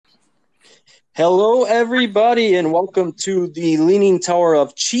Hello, everybody, and welcome to the Leaning Tower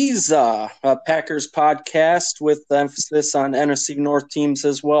of Cheesa, a Packers podcast with emphasis on NFC North teams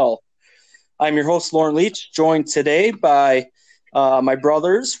as well. I'm your host, Lauren Leach, joined today by my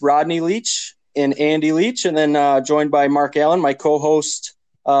brothers, Rodney Leach and Andy Leach, and then joined by Mark Allen, my co-host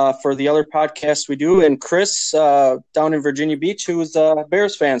for the other podcast we do, and Chris down in Virginia Beach, who's a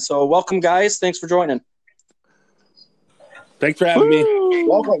Bears fan. So welcome, guys. Thanks for joining. Thanks for having me.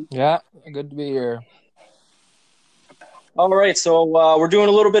 Welcome. Yeah, good to be here. All right, so we're doing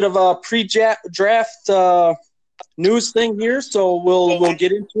a little bit of a pre-draft news thing here, so we'll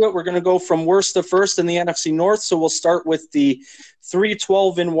get into it. We're going to go from worst to first in the NFC North, so we'll start with the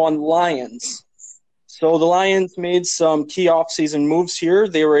 3-12-1 Lions. So the Lions made some key offseason moves here.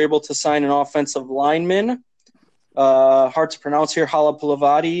 They were able to sign an offensive lineman, hard to pronounce here,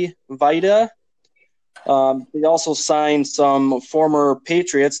 Halapalavati Vaida. They also signed some former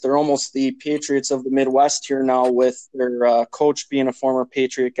Patriots. They're almost the Patriots of the Midwest here now with their coach being a former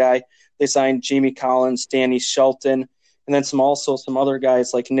Patriot guy. They signed Jamie Collins, Danny Shelton, and then some other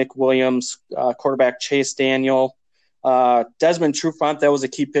guys like Nick Williams, quarterback Chase Daniel, Desmond Trufant. That was a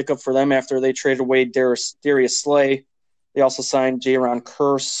key pickup for them after they traded away Darius Slay. They also signed Jaron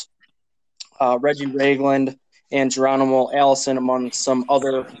Kearse, Reggie Ragland, and Geronimo Allison among some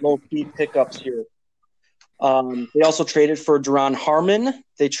other low-key pickups here. They also traded for Duron Harmon.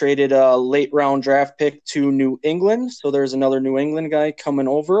 They traded a late-round draft pick to New England, so there's another New England guy coming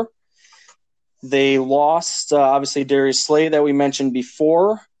over. They lost, obviously, Darius Slay that we mentioned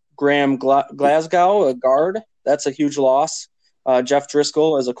before, Graham Glasgow, a guard. That's a huge loss. Jeff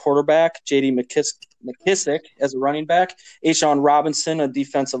Driscoll as a quarterback, J.D. McKissick as a running back, A'Shawn Robinson, a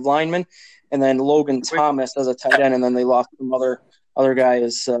defensive lineman, and then Logan Thomas as a tight end, and then they lost some other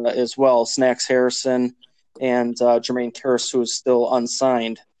guys as well, Snacks Harrison, and Jermaine Kearse, who is still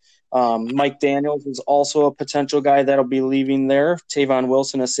unsigned. Mike Daniels is also a potential guy that'll be leaving there. Tavon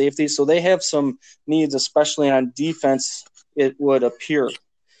Wilson, a safety. So they have some needs, especially on defense, it would appear.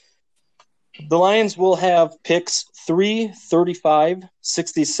 The Lions will have picks 3, 35,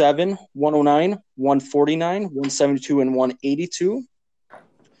 67, 109, 149, 172, and 182.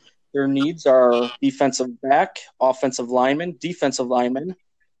 Their needs are defensive back, offensive lineman, defensive lineman,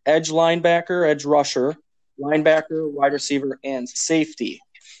 edge linebacker, edge rusher, linebacker, wide receiver, and safety.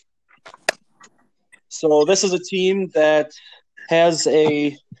 So this is a team that has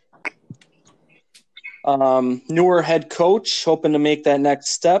a newer head coach hoping to make that next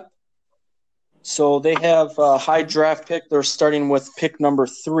step. So they have a high draft pick. They're starting with pick number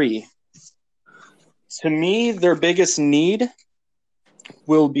 3. To me, their biggest need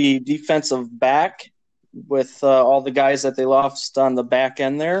will be defensive back with all the guys that they lost on the back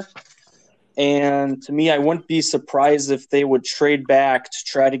end there. And to me, I wouldn't be surprised if they would trade back to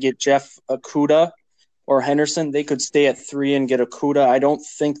try to get Jeff Okudah or Henderson. They could stay at 3 and get Okudah. I don't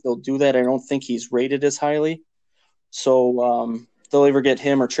think they'll do that. I don't think he's rated as highly. So they'll either get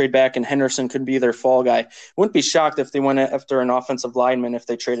him or trade back, and Henderson could be their fall guy. Wouldn't be shocked if they went after an offensive lineman if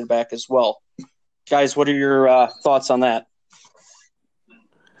they traded back as well. Guys, what are your thoughts on that?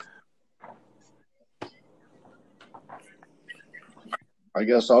 I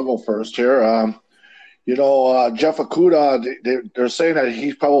guess I'll go first here. Jeff Okudah, they're saying that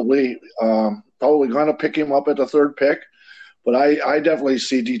he's probably going to pick him up at the 3rd pick, but I definitely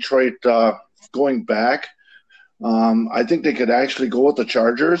see Detroit going back. I think they could actually go with the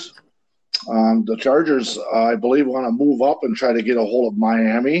Chargers. The Chargers, I believe, want to move up and try to get a hold of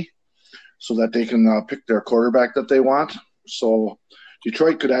Miami so that they can pick their quarterback that they want. So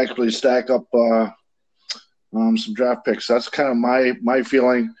Detroit could actually stack up some draft picks. That's kind of my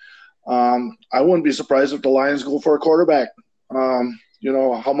feeling. I wouldn't be surprised if the Lions go for a quarterback.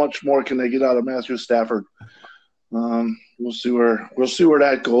 How much more can they get out of Matthew Stafford? We'll see where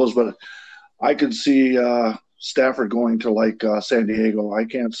that goes. But I could see Stafford going to San Diego. I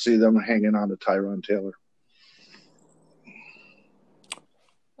can't see them hanging on to Tyrod Taylor.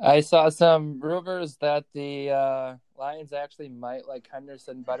 I saw some rumors that the Lions actually might like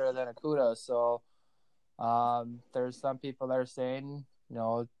Henderson better than Okudah. So there's some people that are saying,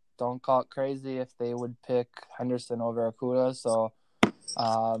 don't call it crazy if they would pick Henderson over Okudah. So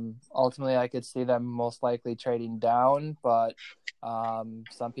ultimately, I could see them most likely trading down. But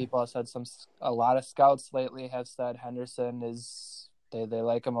some people have said a lot of scouts lately have said Henderson is they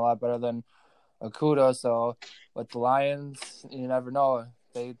like him a lot better than Okudah. So with the Lions, you never know.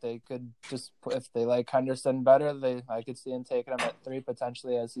 They could just, if they like Henderson better, I could see him taking him at 3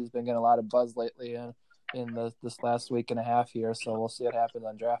 potentially, as he's been getting a lot of buzz lately in this last week and a half here. So we'll see what happens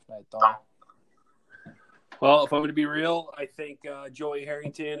on draft night, though. Well, if I'm going to be real, I think Joey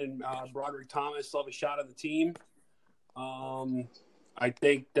Harrington and Broderick Thomas still have a shot on the team. I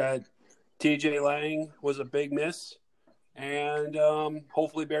think that TJ Lang was a big miss, and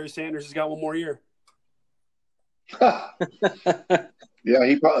hopefully Barry Sanders has got one more year. Yeah,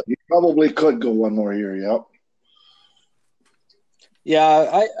 he probably could go one more year. Yep.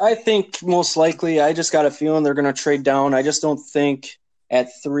 Yeah, I think most likely. I just got a feeling they're going to trade down. I just don't think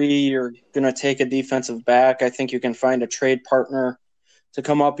at 3 you're going to take a defensive back. I think you can find a trade partner to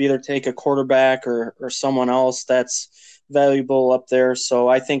come up, either take a quarterback or someone else that's valuable up there. So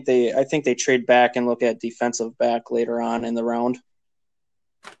I think they trade back and look at defensive back later on in the round.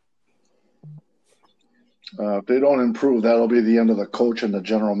 If they don't improve, that'll be the end of the coach and the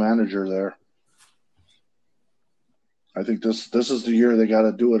general manager there. I think this is the year they got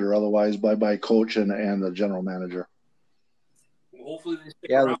to do it, or otherwise bye-bye coach and the general manager. Hopefully they stick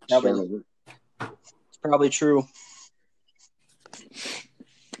Yeah, around. it's probably true.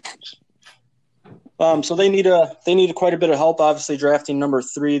 So they need quite a bit of help. Obviously, drafting number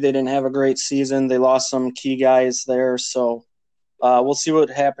 3, they didn't have a great season. They lost some key guys there, so we'll see what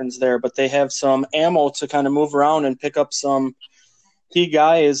happens there. But they have some ammo to kind of move around and pick up some key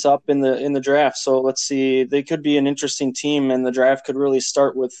guys up in the draft. So let's see. They could be an interesting team, and the draft could really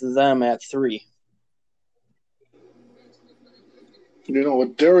start with them at 3. You know,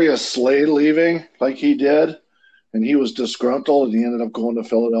 with Darius Slade leaving like he did, and he was disgruntled, and he ended up going to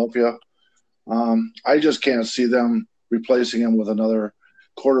Philadelphia. I just can't see them replacing him with another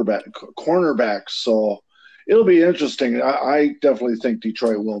cornerback. So it'll be interesting. I definitely think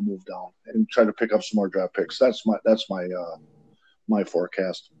Detroit will move down and try to pick up some more draft picks. That's my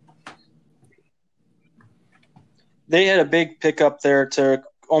forecast. They had a big pickup there to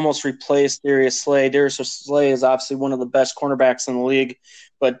almost replace Darius Slay. Darius Slay is obviously one of the best cornerbacks in the league,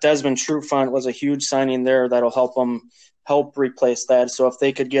 but Desmond Trufant was a huge signing there that'll help replace that. So if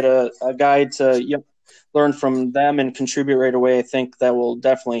they could get a guy to learn from them and contribute right away, I think that will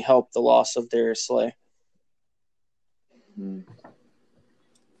definitely help the loss of Darius Slay. Yeah,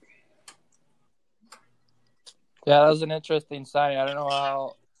 that was an interesting signing. I don't know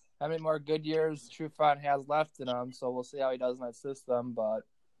how many more good years Trufant has left in him, so we'll see how he does in that system, but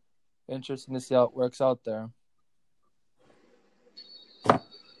interesting to see how it works out there.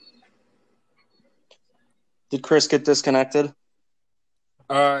 Did Chris get disconnected?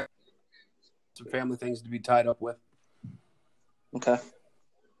 Some family things to be tied up with. Okay.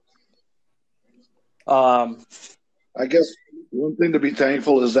 I guess one thing to be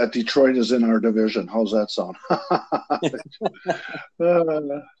thankful is that Detroit is in our division. How's that sound?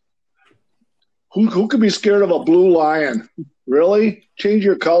 Who could be scared of a blue lion? Really? Change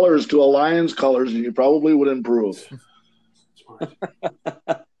your colors to a lion's colors, and you probably would improve.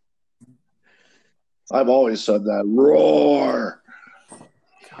 I've always said that. Roar!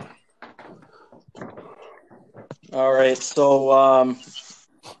 All right. So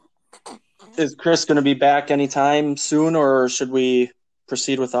is Chris going to be back anytime soon, or should we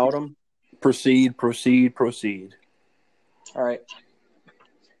proceed without him? Proceed. All right.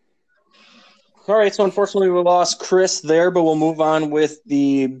 So unfortunately we lost Chris there, but we'll move on with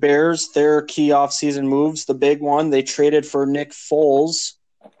the Bears. Their key offseason moves, the big one, they traded for Nick Foles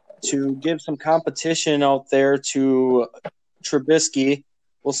to give some competition out there to Trubisky.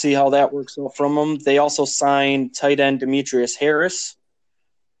 We'll see how that works out from them. They also signed tight end Demetrius Harris,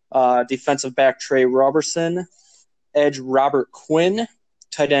 defensive back Trey Robertson, edge Robert Quinn,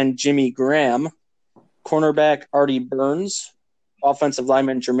 tight end Jimmy Graham, cornerback Artie Burns, offensive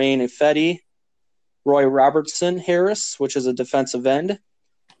lineman Jermaine Ifedi, Roy Robertson Harris, which is a defensive end,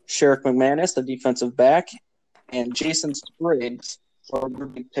 Sherrick McManus, the defensive back, and Jason Spriggs, or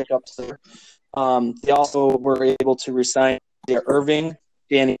big pickups there. They also were able to resign Irving,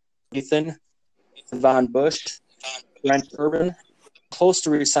 Danny Ethan, Von Bush, Brent Urban, close to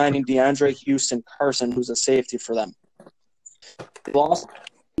resigning DeAndre Houston Carson, who's a safety for them. They lost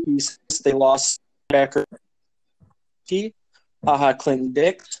backer Clinton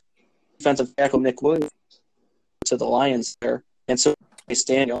Dix, defensive tackle Nick Williams to the Lions there, and so is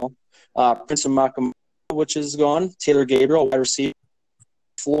Daniel. Prince of Macam, which is gone. Taylor Gabriel, wide receiver.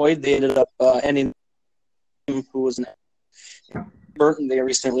 Floyd, they ended up ending him, who was an Burton they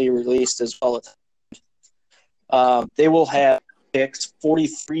recently released as well. They will have picks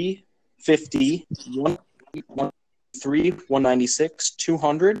 43, 50, 103, 196,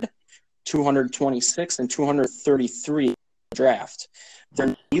 200, 226, and 233 draft.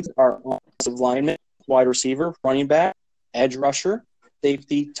 Their needs are offensive lineman, wide receiver, running back, edge rusher,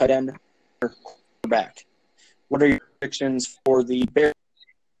 safety, tight end, or quarterback. What are your predictions for the Bears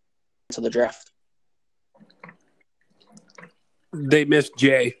to the draft? They missed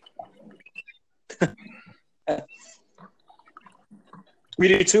Jay. We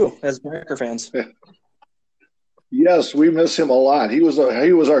do too, as Packer fans. Yes, we miss him a lot. He was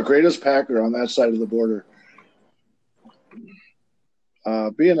our greatest Packer on that side of the border.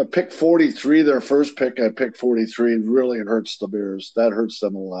 Being a pick 43, their first pick at pick 43, really hurts the Bears. That hurts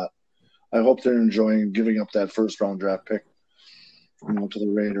them a lot. I hope they're enjoying giving up that first round draft pick, to the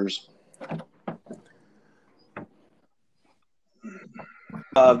Raiders.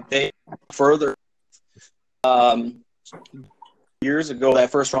 They further years ago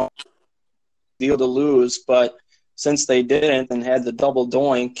that first round deal to lose, but since they didn't and had the double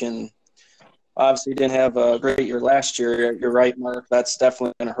doink and obviously didn't have a great year last year, you're right, Mark. That's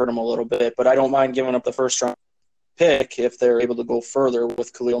definitely going to hurt them a little bit. But I don't mind giving up the first round pick if they're able to go further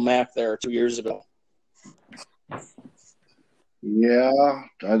with Khalil Mack there 2 years ago. Yeah,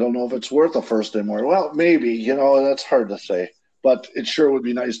 I don't know if it's worth a first anymore. Well, maybe. That's hard to say. But it sure would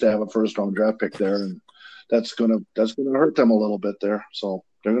be nice to have a first round draft pick there, and that's gonna hurt them a little bit there. So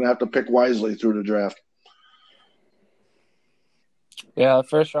they're gonna have to pick wisely through the draft. Yeah, the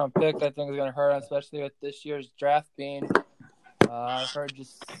first round pick I think is going to hurt, especially with this year's draft being, I've heard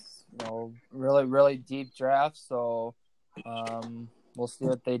just really really deep draft. So we'll see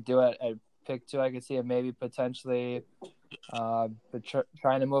what they do at pick 2. I could see it maybe potentially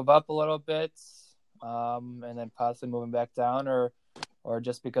trying to move up a little bit, and then possibly moving back down, or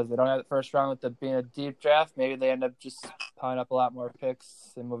just because they don't have the first round with it being a deep draft, maybe they end up just piling up a lot more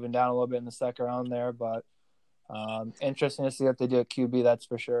picks and moving down a little bit in the second round there. But interesting to see what they do at QB, that's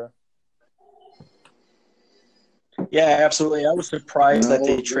for sure. Yeah, absolutely. I was surprised that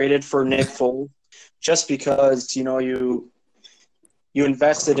they traded for Nick Foles just because, you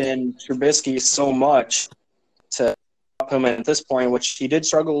invested in Trubisky so much to help him at this point, which he did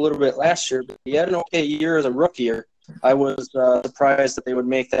struggle a little bit last year, but he had an okay year as a rookie. I was surprised that they would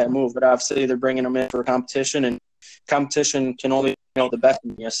make that move, but obviously they're bringing him in for competition, and competition can only the best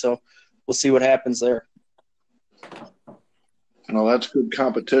in you. So we'll see what happens there. That's good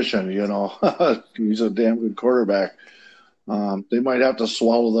competition. He's a damn good quarterback. They might have to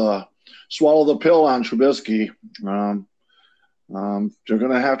swallow the pill on Trubisky. They're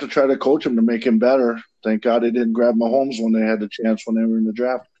going to have to try to coach him to make him better. Thank God they didn't grab Mahomes when they had the chance when they were in the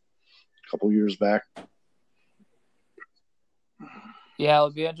draft a couple years back. Yeah,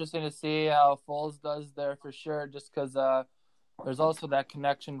 it'll be interesting to see how Foles does there for sure, just because there's also that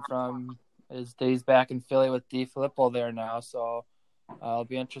connection from his days back in Philly with D. Filippo there now. So it'll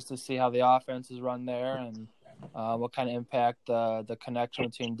be interesting to see how the offense is run there and what kind of impact the connection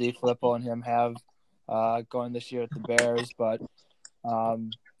between D. Filippo and him have going this year at the Bears. But,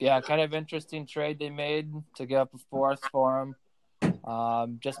 kind of interesting trade they made to give up a fourth for him.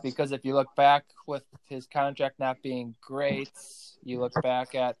 Just because if you look back with his contract not being great, you look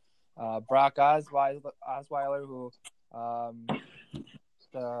back at Brock Osweiler, who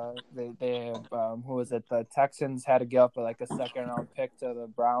who was it? The Texans had to give up like a second round pick to the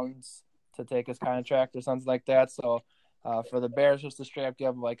Browns to take his contract or something like that. So for the Bears just to straight up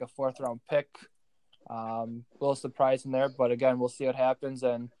give like a fourth round pick, a little surprising there. But again, we'll see what happens.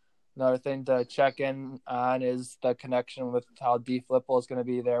 And another thing to check in on is the connection with how D. Filippo is going to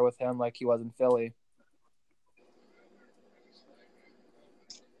be there with him like he was in Philly.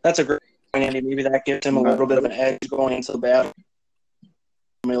 That's a great point, Andy. Maybe that gives him a little bit of an edge going into the battle.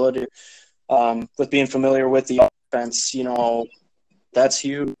 With being familiar with the offense, that's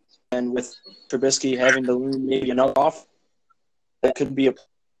huge. And with Trubisky having to learn maybe another off, that could be a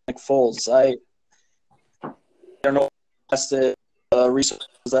like Foles. I don't know if that's the resources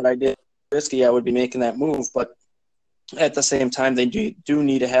that I did Trubisky, I would be making that move. But at the same time, they do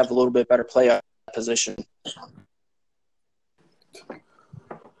need to have a little bit better play position.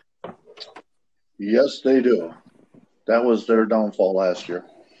 Yes, they do. That was their downfall last year.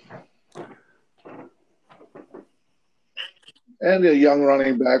 And a young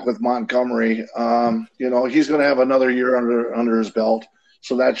running back with Montgomery. He's going to have another year under his belt,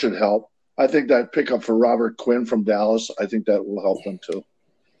 so that should help. I think that pickup for Robert Quinn from Dallas, I think that will help them too.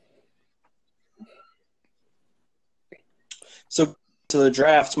 So to the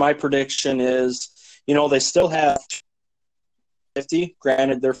draft, my prediction is, they still have 50.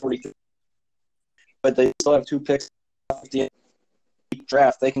 Granted, they're 43, but they still have 2 picks at the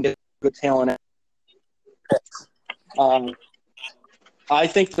draft. They can get good talent. I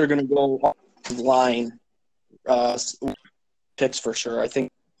think they're going to go line picks for sure. I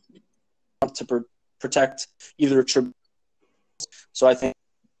think to protect either Trubisky, so I think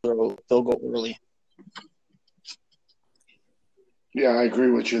they'll go early. Yeah, I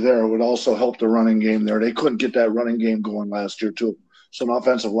agree with you there. It would also help the running game there. They couldn't get that running game going last year, too. So an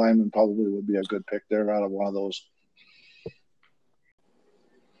offensive lineman probably would be a good pick there out of one of those.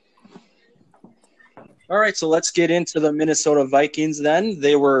 All right, so let's get into the Minnesota Vikings then.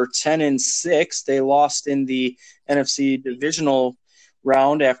 They were 10-6. They lost in the NFC divisional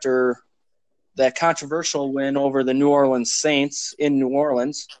round after that controversial win over the New Orleans Saints in New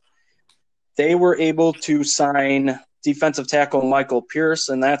Orleans. They were able to sign defensive tackle Michael Pierce,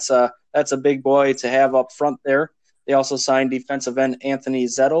 and that's a big boy to have up front there. They also signed defensive end Anthony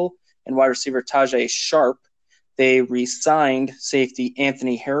Zettel and wide receiver Tajay Sharp. They re-signed safety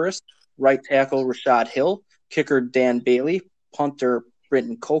Anthony Harris, right tackle Rashad Hill, kicker Dan Bailey, punter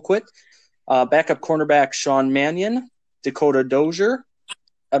Britton Colquitt, backup cornerback Sean Mannion, Dakota Dozier,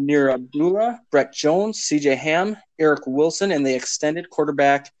 Amir Abdullah, Brett Jones, C.J. Ham, Eric Wilson, and they extended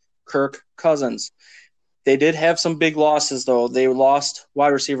quarterback Kirk Cousins. They did have some big losses, though. They lost wide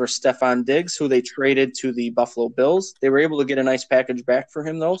receiver Stephon Diggs, who they traded to the Buffalo Bills. They were able to get a nice package back for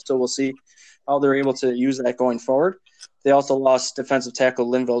him, though, so we'll see how they're able to use that going forward. They also lost defensive tackle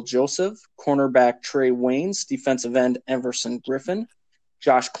Linval Joseph, cornerback Trey Waynes, defensive end Everson Griffin,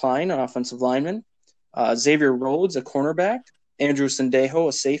 Josh Klein, an offensive lineman, Xavier Rhodes, a cornerback, Andrew Sendejo,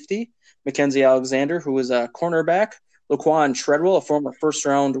 a safety, Mackenzie Alexander, who is a cornerback, Laquan Treadwell, a former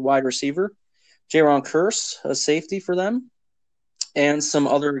first-round wide receiver, Jaron Kearse, a safety for them, and some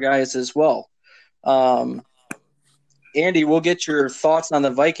other guys as well. Andy, we'll get your thoughts on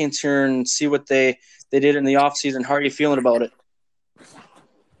the Vikings here and see what they did in the offseason. How are you feeling about it?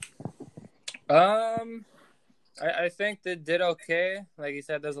 I think they did okay. Like you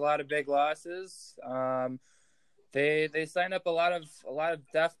said, there's a lot of big losses. They signed up a lot of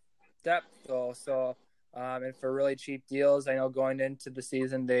depth though. So and for really cheap deals. I know going into the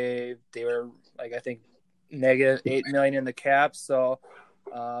season they were like I think negative $8 million in the cap. So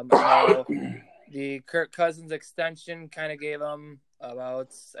the Kirk Cousins extension kind of gave them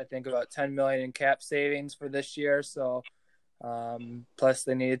about $10 million in cap savings for this year. So plus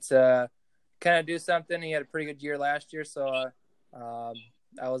they needed to kind of do something. He had a pretty good year last year, so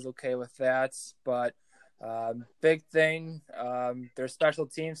I was okay with that. But big thing, their special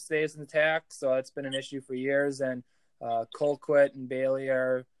team stays intact, so it's been an issue for years. And Colquitt and Bailey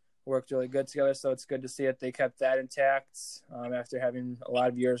worked really good together, so it's good to see that they kept that intact after having a lot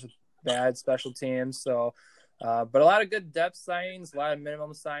of years with bad special teams. So, but a lot of good depth signings, a lot of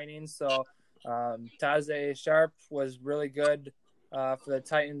minimum signings. So Tajay Sharp was really good for the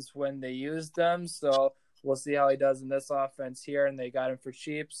Titans when they used them. So we'll see how he does in this offense here, and they got him for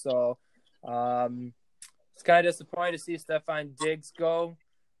cheap. So it's kind of disappointing to see Stephon Diggs go.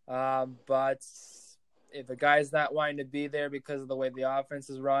 But if the guy's not wanting to be there because of the way the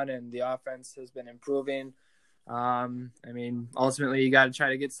offense is run and the offense has been improving, I mean, ultimately you got to try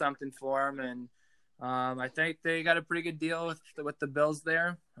to get something for him. And I think they got a pretty good deal with the Bills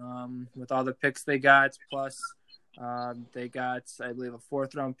there, with all the picks they got. Plus, they got, I believe, a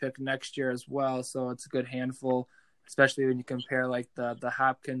 4th-round pick next year as well. So it's a good handful, especially when you compare like the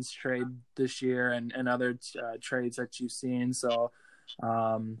Hopkins trade this year and other trades that you've seen. So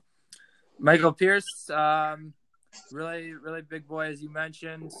Michael Pierce, really, really big boy, as you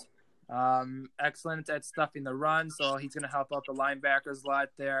mentioned. Excellent at stuffing the run, so he's going to help out the linebackers a lot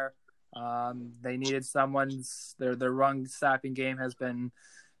there. They needed their run stopping game has been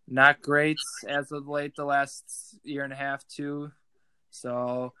not great as of late the last year and a half too.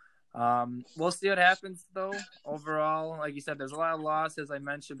 So we'll see what happens though. Overall, like you said, there's a lot of loss, as I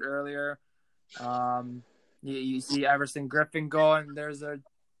mentioned earlier. You see Everson Griffin go, and there's a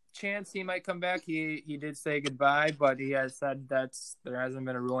chance he might come back. He did say goodbye, but he has said that there hasn't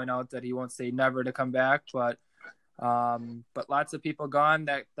been a ruling out that he won't say never to come back. But lots of people gone.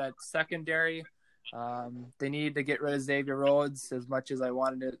 That secondary, they need to get rid of Xavier Rhodes. As much as I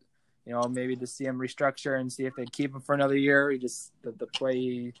wanted it, maybe to see him restructure and see if they keep him for another year. He just the play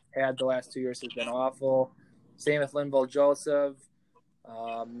he had the last 2 years has been awful. Same with Linval Joseph,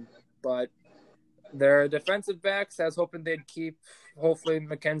 but their defensive backs, I was hoping they'd keep, hopefully,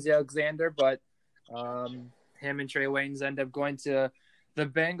 Mackenzie Alexander, but him and Trey Waynes end up going to the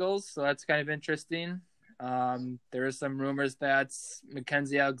Bengals, so that's kind of interesting. There are some rumors that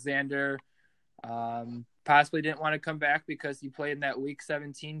Mackenzie Alexander possibly didn't want to come back because he played in that Week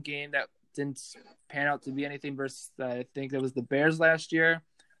 17 game that didn't pan out to be anything versus, I think it was the Bears last year,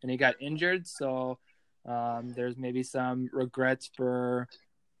 and he got injured, so there's maybe some regrets for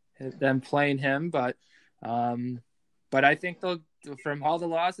them playing him, but I think they'll, from all the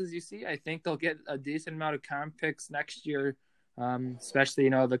losses you see, I think they'll get a decent amount of comp picks next year, especially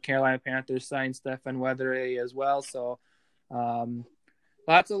the Carolina Panthers signed Stephen Weatherly as well, so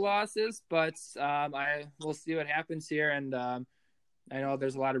Lots of losses, but we'll see what happens here. And I know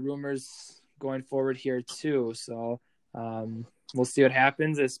there's a lot of rumors going forward here too. So we'll see what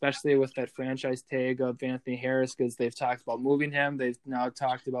happens, especially with that franchise tag of Anthony Harris, because they've talked about moving him. They've now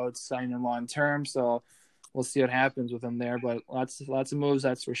talked about signing him long term. So we'll see what happens with him there. But lots of moves,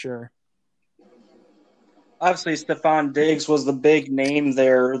 that's for sure. Obviously, Stephon Diggs was the big name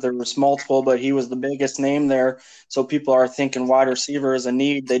there. There was multiple, but he was the biggest name there. So people are thinking wide receiver is a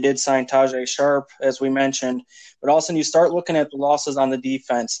need. They did sign Tajay Sharp, as we mentioned. But all of a sudden, you start looking at the losses on the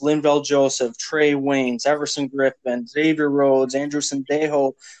defense. Linval Joseph, Trey Waynes, Everson Griffin, Xavier Rhodes, Andrew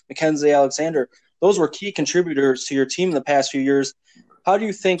Sendejo, Mackenzie Alexander. Those were key contributors to your team in the past few years. How do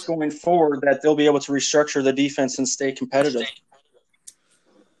you think going forward that they'll be able to restructure the defense and stay competitive?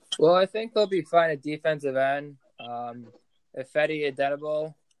 Well, I think they'll be fine at defensive end. Ifedi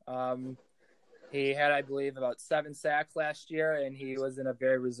Adedebo, he had, I believe, about 7 sacks last year, and he was in a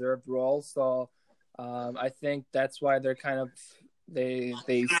very reserved role. So I think that's why they're kind of they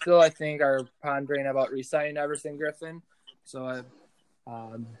still, I think, are pondering about re-signing Everson Griffin. So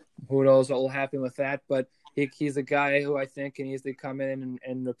who knows what will happen with that? But he's a guy who I think can easily come in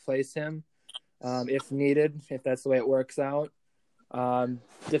and replace him if needed, if that's the way it works out.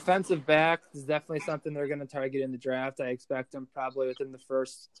 Defensive back is definitely something they're going to target in the draft. I expect them probably within the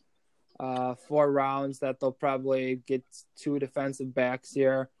first 4 rounds that they'll probably get 2 defensive backs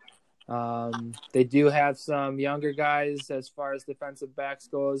here. They do have some younger guys as far as defensive backs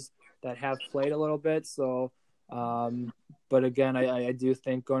goes that have played a little bit. So, but again, I do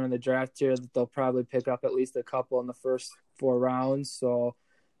think going in the draft here that they'll probably pick up at least a couple in the first 4 rounds. So,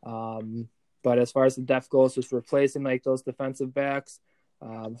 but as far as the depth goes, just replacing like those defensive backs,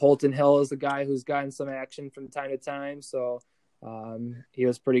 Holton Hill is a guy who's gotten some action from time to time. So he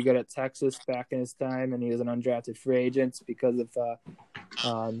was pretty good at Texas back in his time, and he was an undrafted free agent because of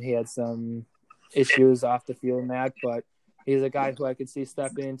he had some issues off the field in that. But he's a guy who I could see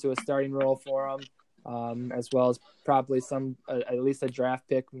stepping into a starting role for him, as well as probably at least a draft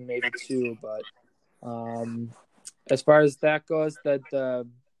pick, maybe 2. But as far as that goes, the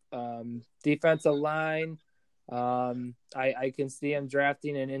defensive line, I can see him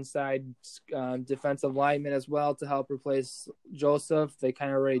drafting an inside defensive lineman as well to help replace Joseph. They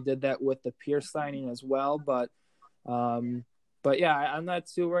kind of already did that with the Pierce signing as well, but yeah, I'm not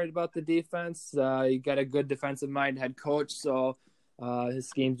too worried about the defense. You got a good defensive mind head coach, so his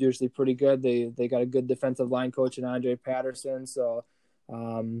scheme's usually pretty good. They got a good defensive line coach in Andre Patterson, so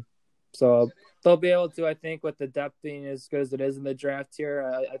they'll be able to, I think, with the depth being as good as it is in the draft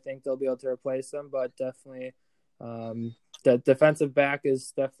here, I think they'll be able to replace them. But definitely, the defensive back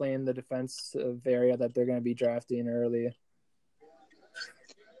is definitely in the defensive area that they're going to be drafting early.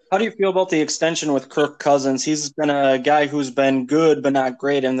 How do you feel about the extension with Kirk Cousins? He's been a guy who's been good but not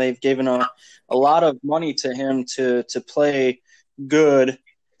great, and they've given a lot of money to him to play good.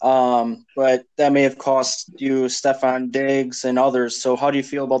 But that may have cost you Stephon Diggs and others. So how do you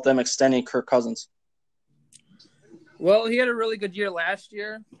feel about them extending Kirk Cousins? Well, he had a really good year last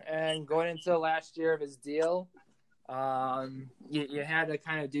year, and going into the last year of his deal, you had to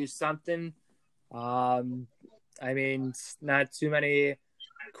kind of do something. I mean, not too many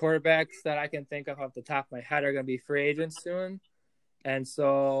quarterbacks that I can think of off the top of my head are going to be free agents soon. And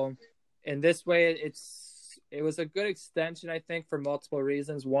so in this way, it was a good extension, I think, for multiple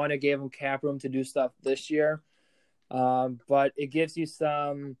reasons. One, it gave him cap room to do stuff this year, but it gives you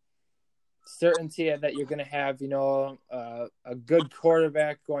some certainty that you're going to have, a good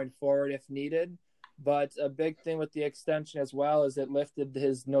quarterback going forward if needed. But a big thing with the extension as well is it lifted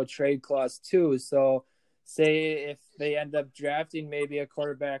his no trade clause too. So say if they end up drafting maybe a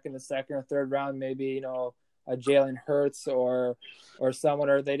quarterback in the 2nd or 3rd round, maybe, a Jalen Hurts or someone,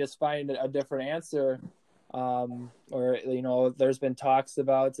 or they just find a different answer. Or there's been talks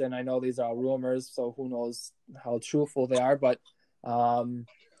about, and I know these are all rumers, so who knows how truthful they are, but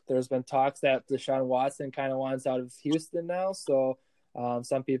there's been talks that Deshaun Watson kind of wants out of Houston now. So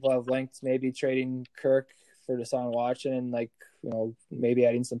some people have linked maybe trading Kirk for Deshaun Watson and maybe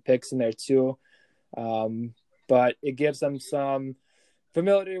adding some picks in there too. But it gives them some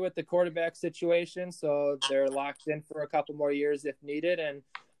familiarity with the quarterback situation, so they're locked in for a couple more years if needed. And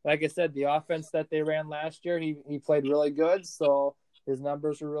like I said, the offense that they ran last year, he played really good, so his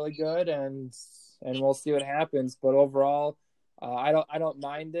numbers were really good, and we'll see what happens. But overall, I don't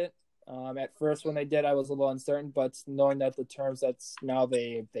mind it. At first, when they did, I was a little uncertain, but knowing that the terms that's now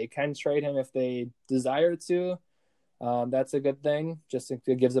they can trade him if they desire to, that's a good thing. Just it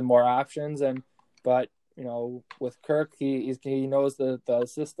gives them more options, but with Kirk, he knows the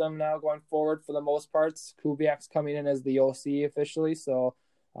system now going forward for the most parts. Kubiak's coming in as the OC officially, so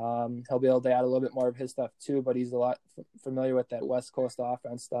he'll be able to add a little bit more of his stuff too. But he's a lot familiar with that West Coast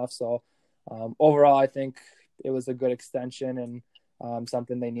offense stuff. So overall, I think it was a good extension and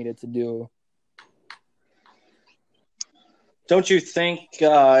something they needed to do. Don't you think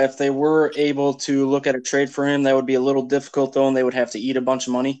if they were able to look at a trade for him, that would be a little difficult though, and they would have to eat a bunch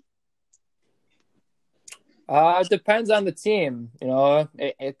of money? It depends on the team.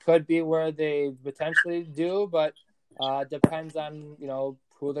 It could be where they potentially do, but depends on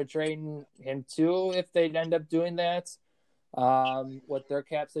who they're trading him to if they'd end up doing that. What their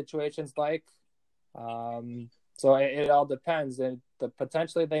cap situation's like. So it all depends. And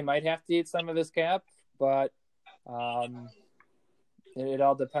potentially they might have to eat some of his cap, but it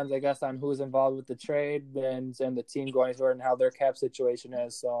all depends, I guess, on who's involved with the trade and the team going through it and how their cap situation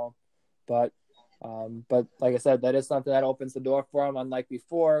is. So, but like I said, that is something that opens the door for him. Unlike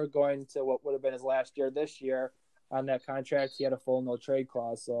before, going to what would have been his last year this year on that contract, he had a full no trade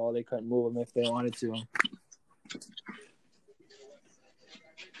clause, so they couldn't move him if they wanted to.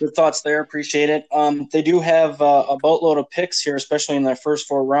 Good thoughts there. Appreciate it. They do have a boatload of picks here, especially in their first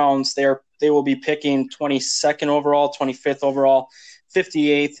 4 rounds. They will be picking 22nd overall, 25th overall,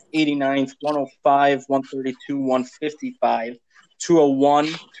 58th, 89th, 105, 132, 155, 201,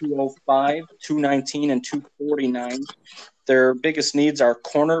 205, 219, and 249. Their biggest needs are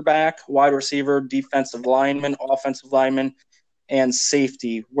cornerback, wide receiver, defensive lineman, offensive lineman, and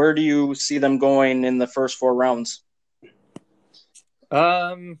safety. Where do you see them going in the first 4 rounds?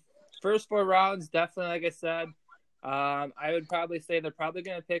 First 4 rounds, definitely, like I said. I would probably say they're probably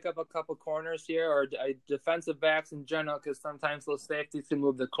going to pick up a couple corners here or defensive backs in general, because sometimes those safeties can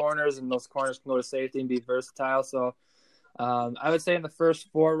move the corners and those corners can go to safety and be versatile. So I would say in the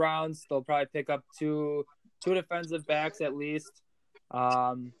first 4 rounds, they'll probably pick up two defensive backs at least,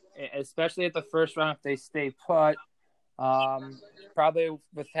 especially at the first round if they stay put. Probably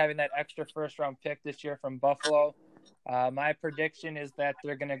with having that extra first-round pick this year from Buffalo. My prediction is that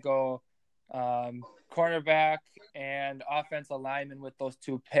they're going to go cornerback and offensive lineman with those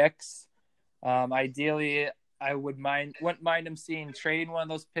 2 picks. Ideally, I wouldn't mind them trading one of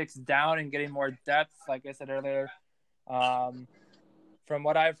those picks down and getting more depth. Like I said earlier, from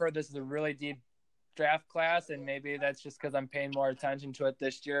what I've heard, this is a really deep draft class, and maybe that's just because I'm paying more attention to it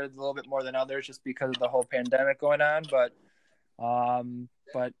this year, a little bit more than others, just because of the whole pandemic going on. But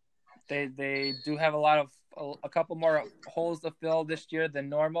they do have a couple more holes to fill this year than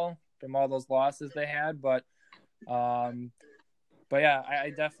normal from all those losses they had. But yeah,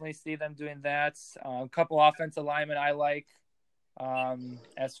 I definitely see them doing that. A couple offensive linemen I like.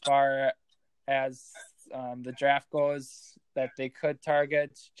 As far as the draft goes, that they could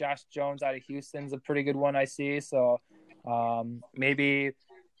target. Josh Jones out of Houston's a pretty good one I see. So maybe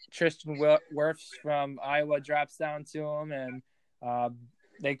Tristan Wirfs from Iowa drops down to him, and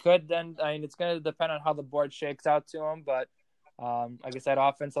they could then. I mean, it's going to depend on how the board shakes out to him, but like I said,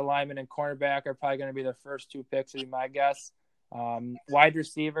 offensive lineman and cornerback are probably going to be the first 2 picks, would be my guess. Wide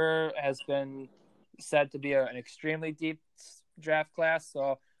receiver has been said to be an extremely deep draft class,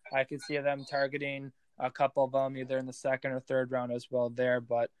 so I could see them targeting a couple of them either in the 2nd or 3rd round as well there.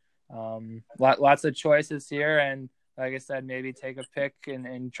 But lots of choices here, and like I said, maybe take a pick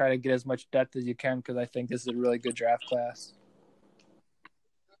and try to get as much depth as you can, because I think this is a really good draft class.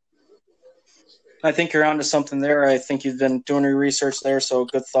 I think you're onto something there. I think you've been doing your research there, so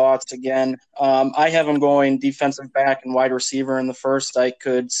good thoughts again. I have them going defensive back and wide receiver in the first. I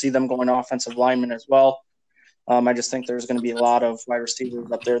could see them going offensive lineman as well. I just think there's going to be a lot of wide receivers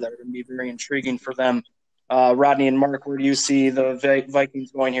up there that are going to be very intriguing for them. Rodney and Mark, where do you see the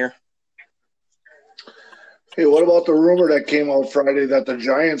Vikings going here? Hey, what about the rumor that came out Friday that the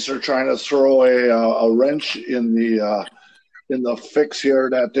Giants are trying to throw a wrench in the fix here,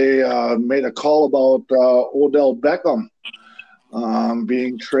 that they made a call about Odell Beckham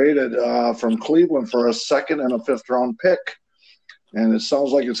being traded from Cleveland for a 2nd and a 5th round pick. And it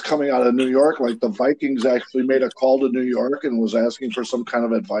sounds like it's coming out of New York, like the Vikings actually made a call to New York and was asking for some kind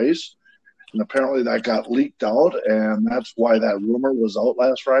of advice. And apparently that got leaked out, and that's why that rumor was out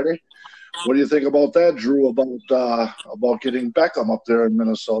last Friday. What do you think about that, Drew, about getting Beckham up there in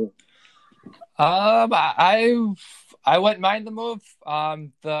Minnesota? I wouldn't mind the move.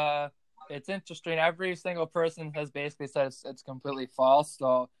 It's interesting. Every single person has basically said it's completely false.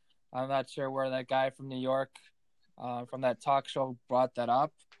 So I'm not sure where that guy from New York, from that talk show, brought that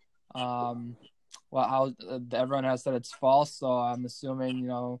up. Everyone has said it's false. So I'm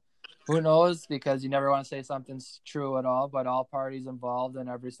assuming, who knows? Because you never want to say something's true at all, but all parties involved and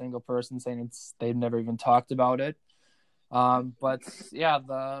every single person saying they've never even talked about it. But yeah,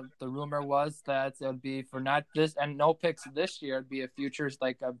 the rumor was that it would be for not this and no picks this year. It'd be a futures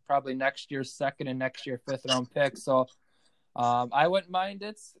probably next year's second and next year fifth round pick. So I wouldn't mind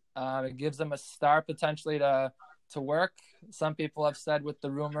it. It gives them a star potentially to work. Some people have said with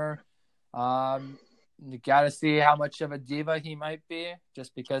the rumor, you got to see how much of a diva he might be,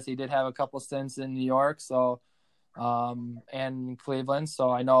 just because he did have a couple stints in New York. So. And Cleveland. So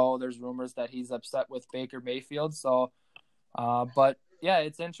I know there's rumors that he's upset with Baker Mayfield. So. But yeah,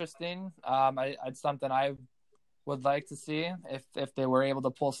 it's interesting. It's something I would like to see if they were able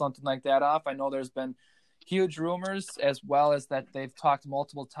to pull something like that off. I know there's been huge rumors, as well as that they've talked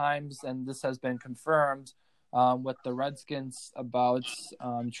multiple times, and this has been confirmed with the Redskins about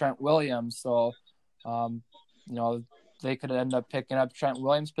Trent Williams. So, they could end up picking up Trent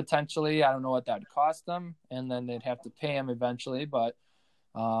Williams potentially. I don't know what that would cost them, and then they'd have to pay him eventually. But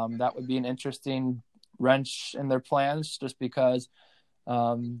that would be an interesting wrench in their plans, just because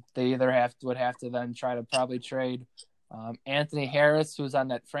they either would have to then try to probably trade Anthony Harris, who's on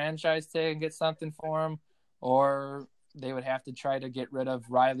that franchise tag, and get something for him, or they would have to try to get rid of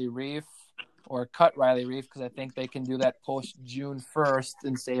Riley Reif or cut Riley Reif, because I think they can do that post June 1st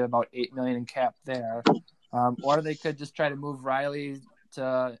and save about $8 million in cap there. Or they could just try to move Riley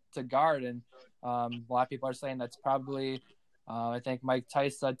to guard, and a lot of people are saying that's probably. I think Mike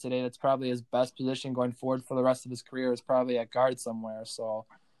Tice said today that's probably his best position going forward for the rest of his career is probably at guard somewhere. So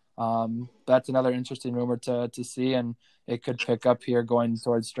that's another interesting rumor to see, and it could pick up here going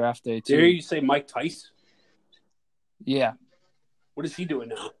towards draft day too. Dare you say Mike Tice? Yeah. What is he doing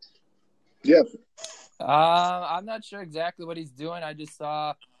now? Yeah. I'm not sure exactly what he's doing. I just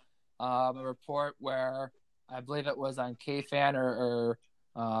saw a report where I believe it was on KFan or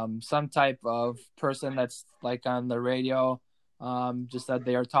some type of person that's like on the radio. Just said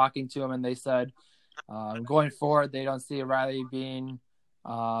they are talking to him, and they said going forward they don't see Riley being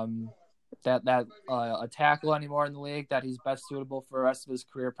a tackle anymore in the league, that he's best suitable for the rest of his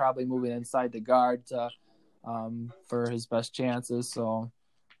career, probably moving inside the guard for his best chances. So,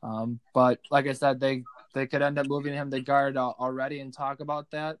 but like I said, they could end up moving him to guard already and talk about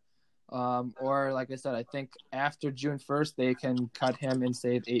that. Or like I said, I think after June 1st they can cut him and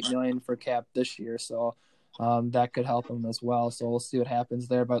save $8 million for cap this year. So that could help him as well. So we'll see what happens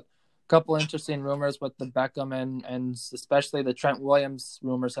there. But a couple interesting rumors with the Beckham and especially the Trent Williams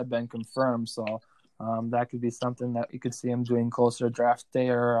rumors have been confirmed. So that could be something that you could see him doing closer to draft day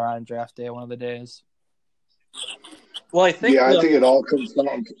or on draft day one of the days. Well, I think it all comes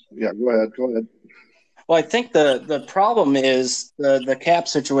down to, go ahead. Well, I think the problem is the cap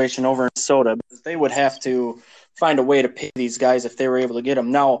situation over in Minnesota, because they would have to find a way to pay these guys if they were able to get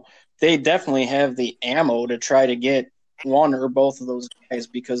them. Now, they definitely have the ammo to try to get one or both of those guys,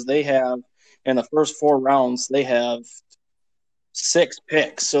 because they have, in the first 4 rounds, they have 6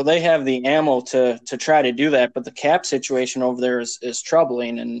 picks. So they have the ammo to try to do that. But the cap situation over there is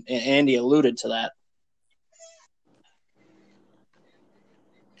troubling, and Andy alluded to that.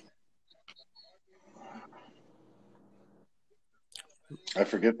 I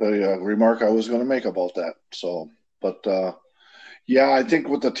forget the remark I was going to make about that. So, but I think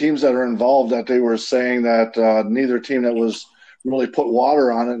with the teams that are involved, that they were saying that neither team that was really put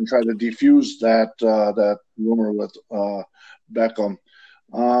water on it and tried to defuse that rumor with Beckham.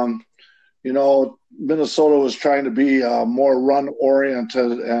 Minnesota was trying to be more run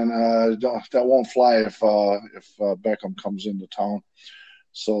oriented, and that won't fly if Beckham comes into town.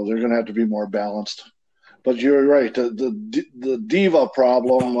 So they're going to have to be more balanced. But you're right. The diva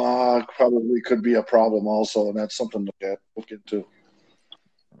problem probably could be a problem also, and that's something to look into.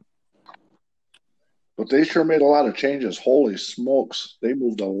 But they sure made a lot of changes. Holy smokes. They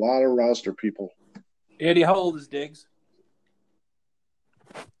moved a lot of roster people. Andy, how old is Diggs?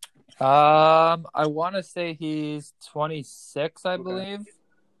 I want to say he's 26, I believe.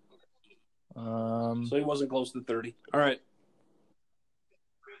 So he wasn't close to 30. All right.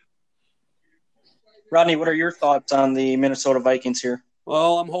 Rodney, what are your thoughts on the Minnesota Vikings here?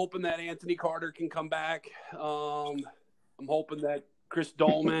 Well, I'm hoping that Anthony Carter can come back. I'm hoping that Chris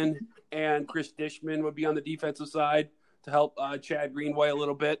Dolman and Chris Dishman would be on the defensive side to help Chad Greenway a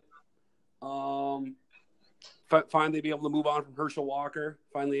little bit. Finally be able to move on from Herschel Walker.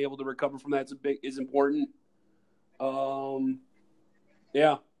 Finally able to recover from that is important. And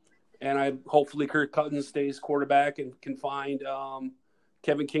hopefully Kirk Cousins stays quarterback and can find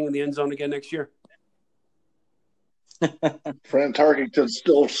Kevin King in the end zone again next year. Fran Tarkenton's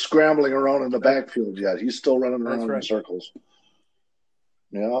still scrambling around in the backfield yet. He's still running around in circles.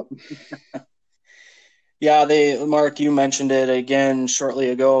 Yeah. Yeah, Mark, you mentioned it again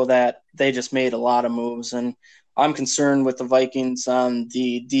shortly ago that they just made a lot of moves, and I'm concerned with the Vikings on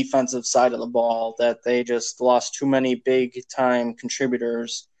the defensive side of the ball that they just lost too many big time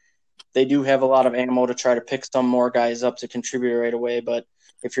contributors. They do have a lot of ammo to try to pick some more guys up to contribute right away, but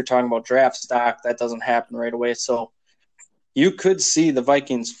if you're talking about draft stock, that doesn't happen right away. So you could see the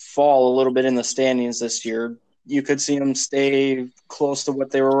Vikings fall a little bit in the standings this year. You could see them stay close to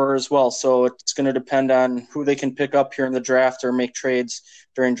what they were as well. So it's going to depend on who they can pick up here in the draft or make trades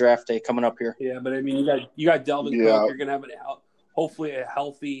during draft day coming up here. Yeah, but I mean, you got Delvin Cook. You're going to have hopefully a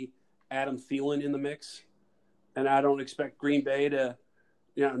healthy Adam Thielen in the mix, and I don't expect Green Bay to,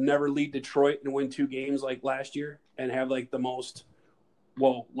 never lead Detroit and win 2 games like last year and have like the most,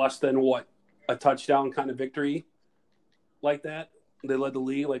 less than a touchdown kind of victory like that. They led the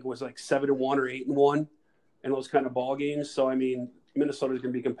league like it was like 7-1 or 8-1 in those kind of ball games. So I mean, Minnesota's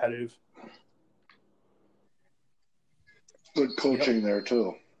going to be competitive. Good coaching there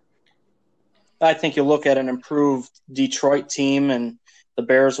too. I think you look at an improved Detroit team, and the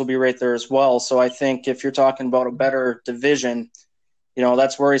Bears will be right there as well. So I think if you're talking about a better division,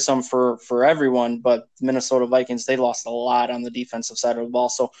 that's worrisome for everyone. But the Minnesota Vikings, they lost a lot on the defensive side of the ball.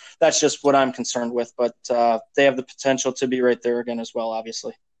 So that's just what I'm concerned with. But they have the potential to be right there again as well,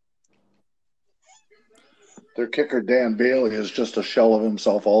 obviously. Their kicker, Dan Bailey, is just a shell of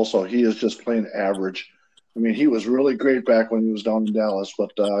himself also. He is just plain average. I mean, he was really great back when he was down in Dallas,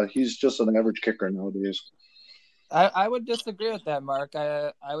 but he's just an average kicker nowadays. I would disagree with that, Mark.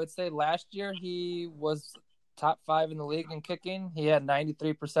 I would say last year he was top 5 in the league in kicking. He had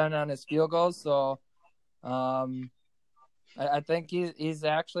 93% on his field goals. So I think he's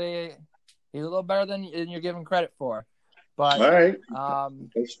a little better than you're giving credit for. But all right,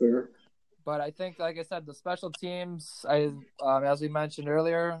 that's fair. But I think, like I said, the special teams, as we mentioned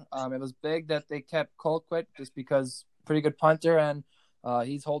earlier, it was big that they kept Colquitt just because pretty good punter, and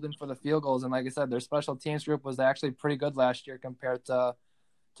he's holding for the field goals. And like I said, their special teams group was actually pretty good last year compared to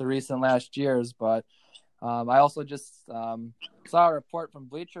recent last years. But I also just saw a report from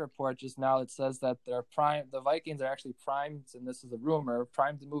Bleacher Report just now that says that the Vikings are actually primed, and this is a rumor,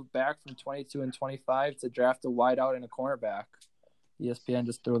 primed to move back from 22 and 25 to draft a wideout and a cornerback. ESPN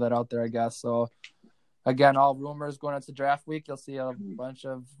just threw that out there, I guess. So, again, all rumors going into draft week. You'll see a bunch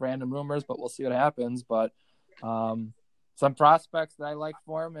of random rumors, but we'll see what happens. But some prospects that I like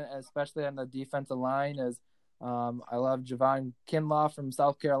for him, especially on the defensive line, is I love Javon Kinlaw from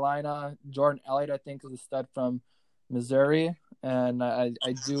South Carolina. Jordan Elliott, I think, is a stud from Missouri. And I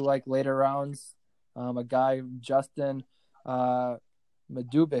do like later rounds a guy, Justin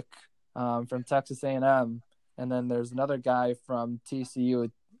Madubik from Texas A&M. And then there's another guy from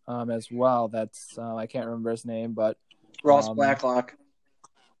TCU as well. That's I can't remember his name, but Ross Blacklock.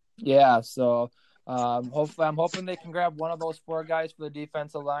 Yeah, so hopefully I'm hoping they can grab one of those 4 guys for the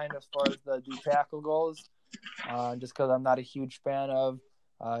defensive line as far as the D tackle goes. Just because I'm not a huge fan of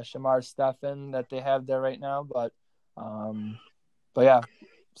Shamar Stephen that they have there right now, but yeah,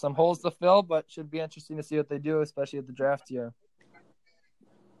 some holes to fill, but should be interesting to see what they do, especially at the draft year.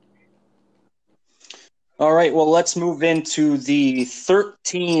 All right, well, let's move into the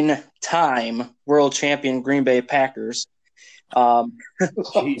 13-time world champion Green Bay Packers.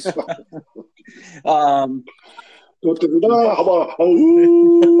 Jeez. How about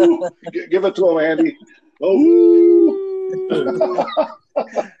give it to him, Andy?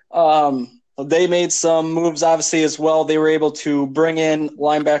 They made some moves, obviously, as well. They were able to bring in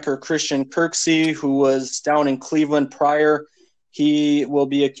linebacker Christian Kirksey, who was down in Cleveland prior. He will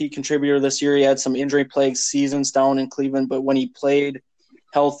be a key contributor this year. He had some injury-plagued seasons down in Cleveland, but when he played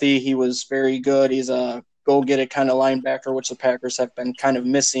healthy, he was very good. He's a go-get-it kind of linebacker, which the Packers have been kind of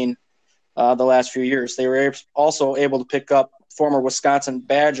missing the last few years. They were also able to pick up former Wisconsin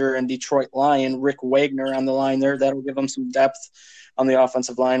Badger and Detroit Lion Rick Wagner on the line there. That'll give them some depth on the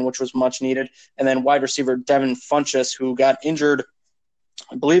offensive line, which was much needed. And then wide receiver Devin Funchess, who got injured,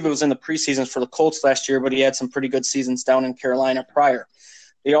 I believe it was in the preseason for the Colts last year, but he had some pretty good seasons down in Carolina prior.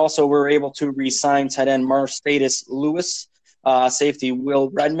 They also were able to re-sign tight end Marstatus Lewis, safety Will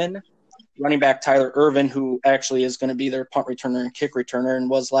Redmond, running back Tyler Irvin, who actually is going to be their punt returner and kick returner and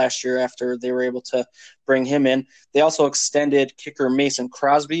was last year after they were able to bring him in. They also extended kicker Mason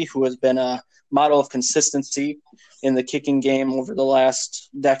Crosby, who has been a model of consistency in the kicking game over the last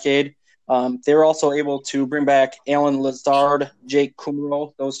decade. They were also able to bring back Alan Lazard, Jake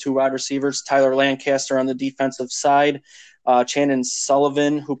Kumro, those 2 wide receivers, Tyler Lancaster on the defensive side, Shannon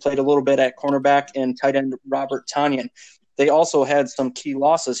Sullivan, who played a little bit at cornerback, and tight end Robert Tonyan. They also had some key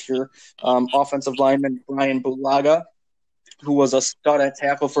losses here. Offensive lineman Brian Bulaga, who was a stud at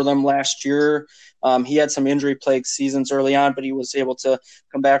tackle for them last year. He had some injury-plagued seasons early on, but he was able to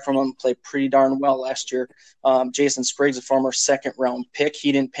come back from them and play pretty darn well last year. Jason Spriggs, a former second-round pick,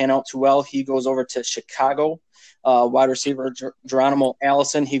 he didn't pan out too well. He goes over to Chicago. Wide receiver Geronimo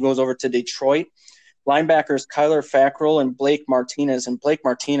Allison, he goes over to Detroit. Linebackers Kyler Fackrell and Blake Martinez. And Blake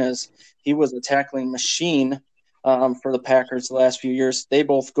Martinez, he was a tackling machine for the Packers the last few years. They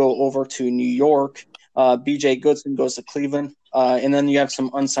both go over to New York. B.J. Goodson goes to Cleveland. And then you have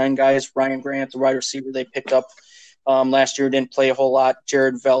some unsigned guys. Ryan Grant, the wide receiver they picked up last year, didn't play a whole lot.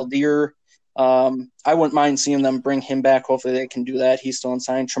 Jared Valdir. I wouldn't mind seeing them bring him back. Hopefully they can do that. He's still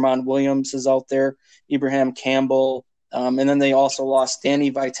unsigned. Tremont Williams is out there. Ibrahim Campbell. And then they also lost Danny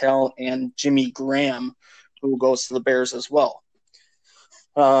Vitale and Jimmy Graham, who goes to the Bears as well.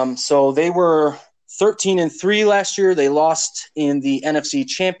 So they were 13-3 last year. They lost in the NFC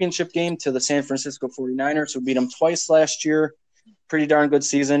Championship game to the San Francisco 49ers, who beat them twice last year. Pretty darn good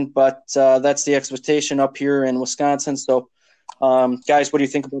season, but that's the expectation up here in Wisconsin. So, guys, what do you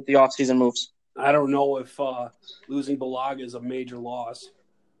think about the offseason moves? I don't know if losing Bulaga is a major loss,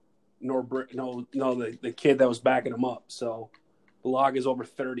 nor the kid that was backing him up. So Bulaga is over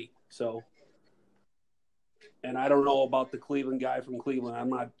 30. So, and I don't know about the Cleveland guy from Cleveland. I'm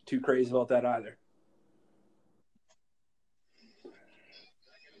not too crazy about that either.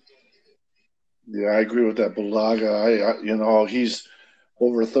 Yeah, I agree with that. Bulaga, he's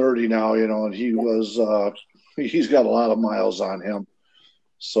over 30 now, and he's got a lot of miles on him.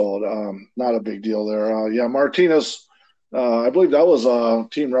 So not a big deal there. Martinez, I believe that was a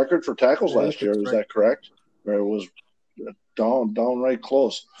team record for tackles last year. Is that correct? Or it was downright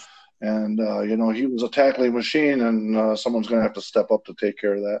close. And, he was a tackling machine, and someone's going to have to step up to take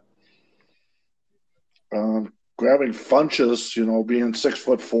care of that. Grabbing Funchess, being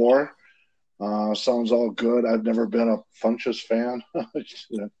 6'4", sounds all good. I've never been a Funchess fan.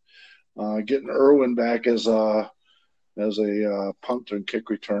 Getting Irwin back as a punt and kick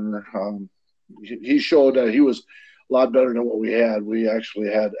returner, he showed that he was a lot better than what we had. We actually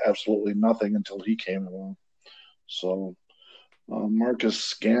had absolutely nothing until he came along. So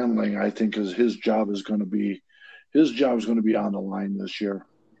Marcus Scanling, I think, his job is going to be on the line this year.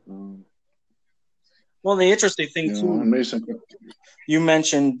 Well, the interesting thing too, Mason, you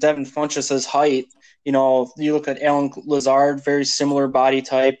mentioned Devin Funchess' height. You look at Alan Lazard, very similar body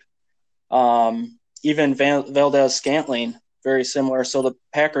type. Even Valdez-Scantling, very similar. So the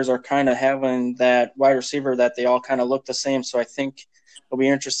Packers are kind of having that wide receiver that they all kind of look the same. So I think it'll be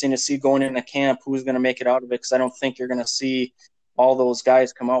interesting to see going into camp who's going to make it out of it, because I don't think you're going to see all those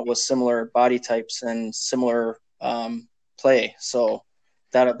guys come out with similar body types and similar play. So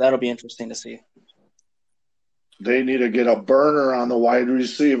that'll be interesting to see. They need to get a burner on the wide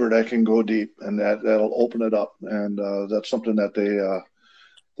receiver that can go deep, and that'll open it up. And that's something that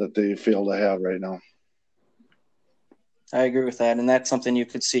they fail to have right now. I agree with that, and that's something you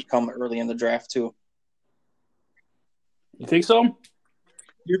could see come early in the draft too. You think so?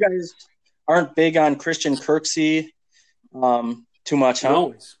 You guys aren't big on Christian Kirksey too much, huh?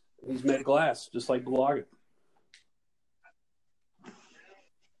 No, he's made of glass, just like Bulaga.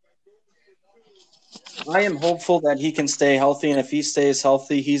 I am hopeful that he can stay healthy, and if he stays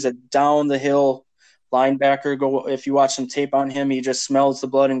healthy, he's a down-the-hill linebacker. If you watch some tape on him, he just smells the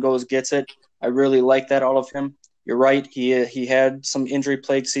blood and gets it. I really like that out of him. You're right. He had some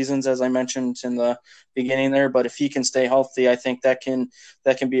injury-plagued seasons, as I mentioned in the beginning there. But if he can stay healthy, I think that can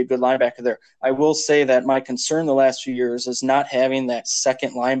be a good linebacker there. I will say that my concern the last few years is not having that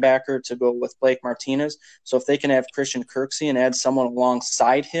second linebacker to go with Blake Martinez. So if they can have Christian Kirksey and add someone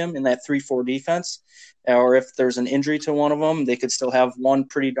alongside him in that 3-4 defense, or if there's an injury to one of them, they could still have one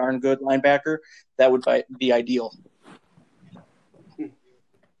pretty darn good linebacker. That would be ideal.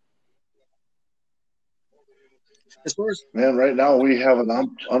 Man, right now we have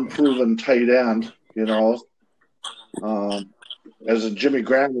an unproven tight end, as a Jimmy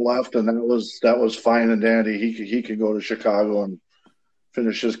Graham left, and that was fine and dandy. He could go to Chicago and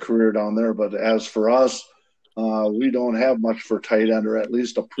finish his career down there. But as for us, we don't have much for tight end, or at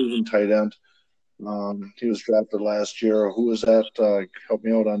least a proven tight end. He was drafted last year. Who was that? Help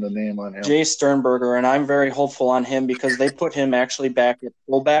me out on the name on him. Jay Sternberger, and I'm very hopeful on him because they put him actually back at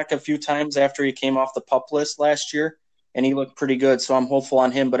fullback a few times after he came off the PUP list last year, and he looked pretty good. So I'm hopeful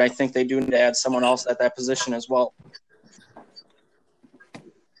on him, but I think they do need to add someone else at that position as well.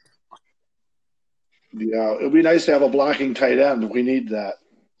 Yeah, it would be nice to have a blocking tight end. We need that.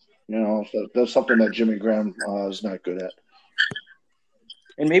 So that's something that Jimmy Graham is not good at.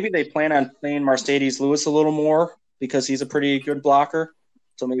 And maybe they plan on playing Mercedes Lewis a little more because he's a pretty good blocker.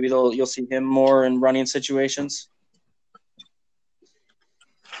 So maybe you'll see him more in running situations.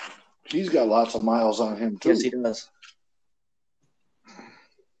 He's got lots of miles on him, too. Yes, he does.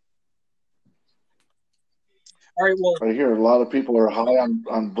 All right, well, I hear a lot of people are high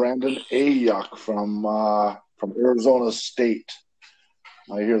on Brandon Ayuk from Arizona State.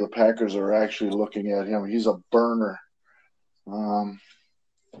 I hear the Packers are actually looking at him. He's a burner.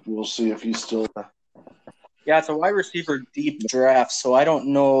 We'll see if he's still there. Yeah, it's a wide receiver deep draft, so I don't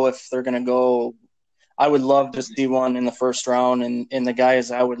know if they're going to go. I would love to see one in the first round, and the guys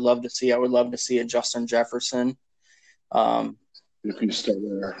I would love to see a Justin Jefferson. If he's still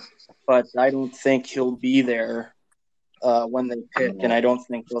there. But I don't think he'll be there when they pick, and I don't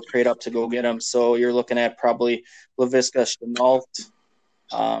think they'll trade up to go get him. So you're looking at probably Laviska Shenault,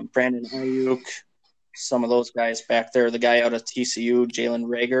 Brandon Ayuk, some of those guys back there. The guy out of TCU, Jalen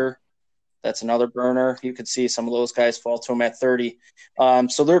Reagor, that's another burner. You could see some of those guys fall to him at 30.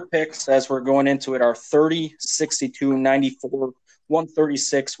 So their picks, as we're going into it, are 30, 62, 94,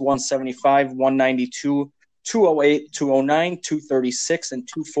 136, 175, 192, 208, 209, 236, and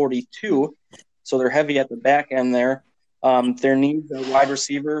 242. So they're heavy at the back end there. Their needs are wide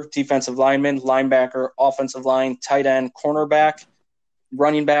receiver, defensive lineman, linebacker, offensive line, tight end, cornerback,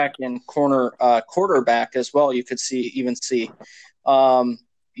 running back, and quarterback as well. You could see.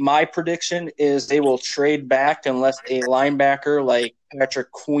 My prediction is they will trade back unless a linebacker like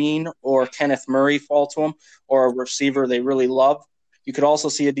Patrick Queen or Kenneth Murray fall to them, or a receiver they really love. You could also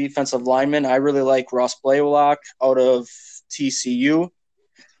see a defensive lineman. I really like Ross Blaylock out of TCU.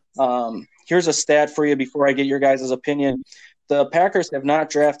 Here's a stat for you before I get your guys' opinion. The Packers have not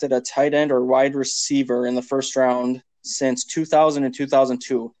drafted a tight end or wide receiver in the first round since 2000 and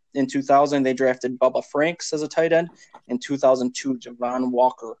 2002. In 2000, they drafted Bubba Franks as a tight end. In 2002, Javon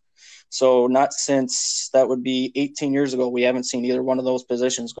Walker. So not since that would be 18 years ago, we haven't seen either one of those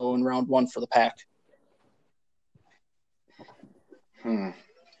positions go in round one for the Pack.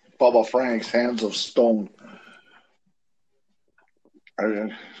 Bubba Franks, hands of stone.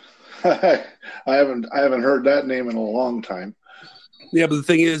 I haven't heard that name in a long time. Yeah, but the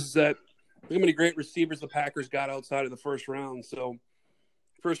thing is that look how many great receivers the Packers got outside of the first round. So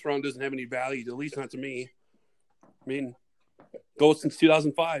first round doesn't have any value, at least not to me. I mean, go since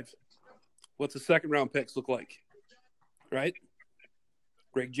 2005. What's the second round picks look like? Right?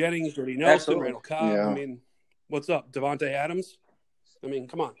 Greg Jennings, Jordy Nelson, Randall Cobb. Yeah. I mean, what's up? Devontae Adams? I mean,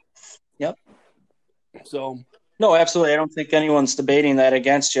 come on. Yep. So no, absolutely. I don't think anyone's debating that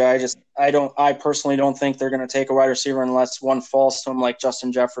against you. I personally don't think they're going to take a wide receiver unless one falls to them like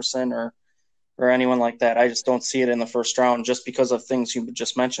Justin Jefferson or anyone like that. I just don't see it in the first round just because of things you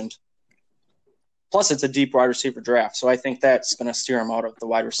just mentioned. Plus, it's a deep wide receiver draft, so I think that's going to steer them out of the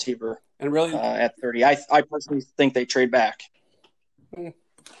wide receiver and really at 30. I personally think they trade back.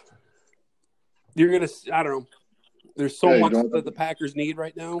 You're going to – I don't know. There's so much that the Packers need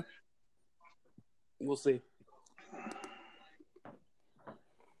right now. We'll see.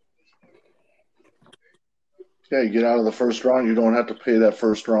 Yeah, you get out of the first round, you don't have to pay that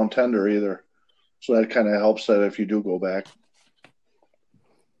first round tender either. So that kind of helps that if you do go back.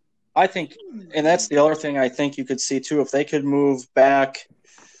 I think, and that's the other thing I think you could see too, if they could move back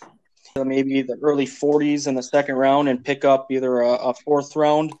to maybe the early 40s in the second round and pick up either a fourth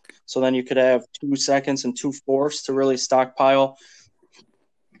round, so then you could have 2 seconds and 2 fourths to really stockpile.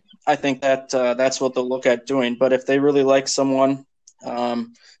 I think that's what they'll look at doing. But if they really like someone, the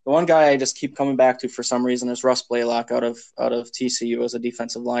one guy I just keep coming back to for some reason is Russ Blaylock out of TCU as a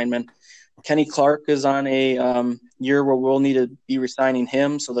defensive lineman. Kenny Clark is on a year where we'll need to be re-signing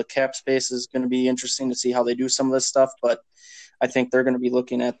him, so the cap space is going to be interesting to see how they do some of this stuff, but I think they're going to be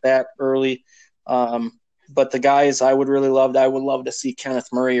looking at that early. But the guys I would love to see Kenneth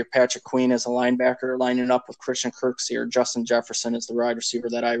Murray or Patrick Queen as a linebacker lining up with Christian Kirksey or Justin Jefferson as the wide receiver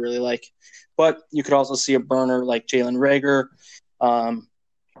that I really like. But you could also see a burner like Jalen Reagor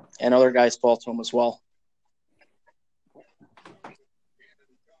and other guys fall to him as well.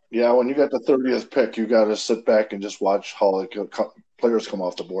 Yeah, when you got the 30th pick, you got to sit back and just watch how players come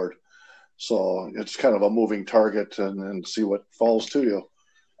off the board. So it's kind of a moving target and see what falls to you.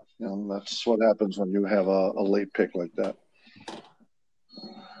 You know, that's what happens when you have a late pick like that.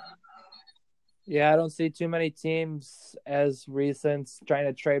 Yeah, I don't see too many teams as recent trying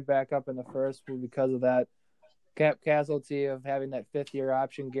to trade back up in the first because of that cap casualty of having that fifth-year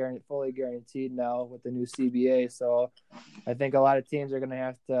option fully guaranteed now with the new CBA. So I think a lot of teams are going to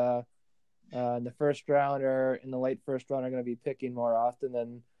have to, in the first round or in the late first round, are going to be picking more often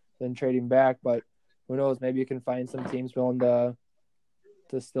than trading back. But who knows? Maybe you can find some teams willing to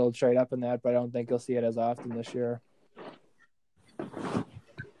still trade up in that, but I don't think you'll see it as often this year.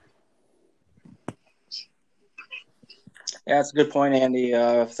 Yeah, that's a good point, Andy.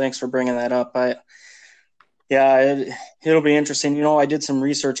 Thanks for bringing that up. It'll be interesting. You know, I did some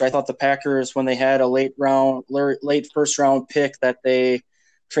research. I thought the Packers, when they had a late first round pick, that they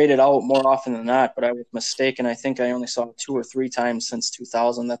traded out more often than not, but I was mistaken. I think I only saw 2 or 3 times since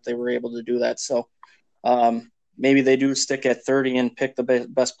 2000 that they were able to do that. So maybe they do stick at 30 and pick the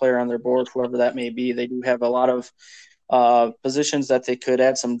best player on their board, whoever that may be. They do have a lot of positions that they could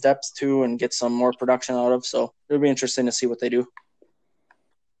add some depth to and get some more production out of. So it'll be interesting to see what they do.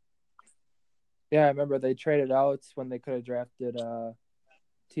 Yeah, I remember they traded out when they could have drafted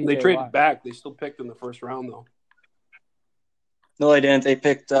TJ They traded Watt. back. They still picked in the first round, though. No, they didn't. They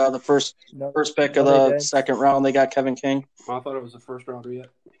picked the first pick of the second round. They got Kevin King. I thought it was the first rounder yet.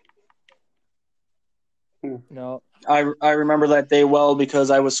 No. I remember that day well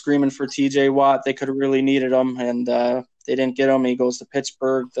because I was screaming for TJ Watt. They could have really needed him, and they didn't get him. He goes to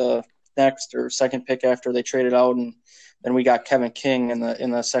Pittsburgh the next or second pick after they traded out, and then we got Kevin King in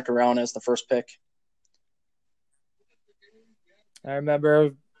the second round as the first pick. I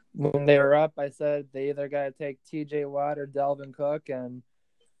remember when they were up, I said they either got to take TJ Watt or Dalvin Cook, and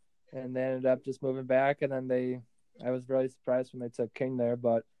they ended up just moving back. And then I was really surprised when they took King there,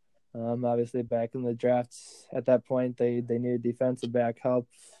 but obviously back in the drafts at that point, they needed defensive back help,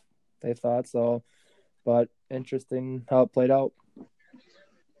 they thought so. But interesting how it played out.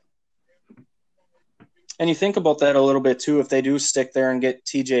 And you think about that a little bit too. If they do stick there and get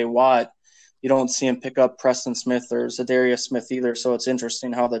TJ Watt, you don't see him pick up Preston Smith or Zadarius Smith either. So it's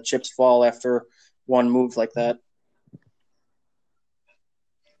interesting how the chips fall after one move like that.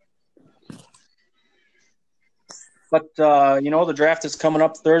 But, the draft is coming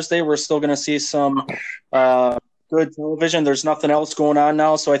up Thursday. We're still going to see some good television. There's nothing else going on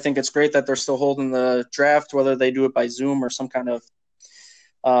now, so I think it's great that they're still holding the draft, whether they do it by Zoom or some kind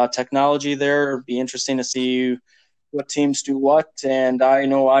of technology there. It'll be interesting to see what teams do what, and I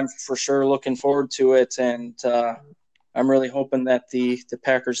know I'm for sure looking forward to it, and I'm really hoping that the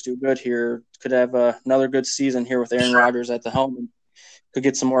Packers do good here. Could have another good season here with Aaron Rodgers at the helm and could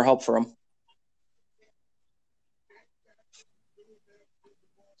get some more help for him.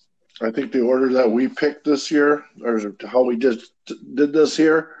 I think the order that we picked this year, or how we just did this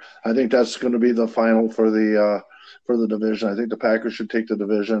year, I think that's going to be the final for the division. I think the Packers should take the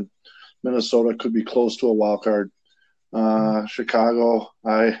division. Minnesota could be close to a wild card. Chicago,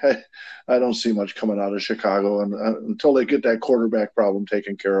 I don't see much coming out of Chicago until they get that quarterback problem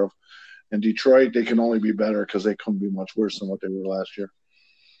taken care of. And Detroit, they can only be better because they couldn't be much worse than what they were last year.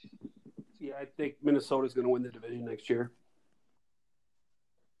 Yeah, I think Minnesota's going to win the division next year.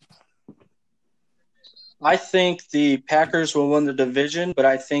 I think the Packers will win the division, but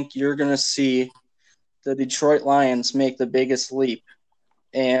I think you're going to see the Detroit Lions make the biggest leap.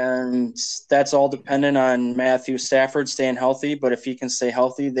 And that's all dependent on Matthew Stafford staying healthy. But if he can stay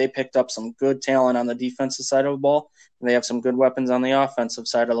healthy, they picked up some good talent on the defensive side of the ball, and they have some good weapons on the offensive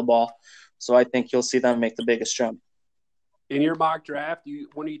side of the ball. So I think you'll see them make the biggest jump. In your mock draft,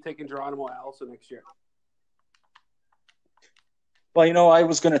 when are you taking Geronimo Allison next year? Well, I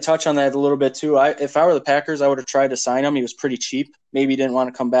was going to touch on that a little bit too. If I were the Packers, I would have tried to sign him. He was pretty cheap. Maybe he didn't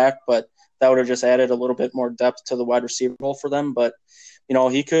want to come back, but that would have just added a little bit more depth to the wide receiver role for them. But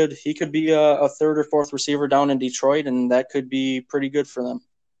he could be a third or fourth receiver down in Detroit, and that could be pretty good for them.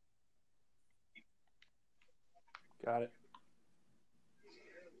 Got it.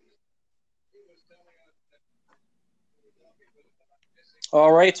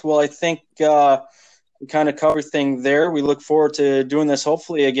 All right. Well, I think we kind of cover everything there. We look forward to doing this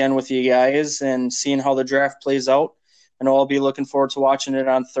hopefully again with you guys and seeing how the draft plays out. I know I'll be looking forward to watching it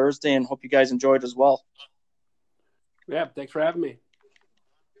on Thursday and hope you guys enjoy it as well. Yeah, thanks for having me.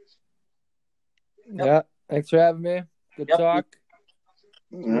 Yep. Yeah, thanks for having me. Good talk.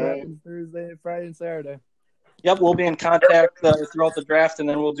 Right. Thursday, Friday, and Saturday. Yep, we'll be in contact throughout the draft, and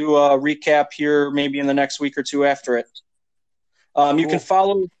then we'll do a recap here maybe in the next week or two after it. Cool. You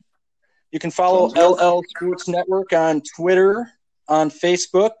can follow LL Sports Network on Twitter, on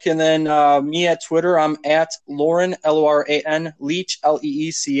Facebook, and then me at Twitter. I'm at Loran, Loran, Leach,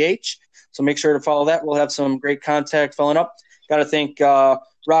 Leech. So make sure to follow that. We'll have some great contact filling up. Got to thank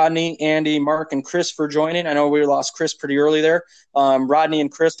Rodney, Andy, Mark, and Chris for joining. I know we lost Chris pretty early there. Rodney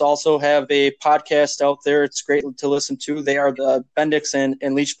and Chris also have a podcast out there. It's great to listen to. They are the Bendix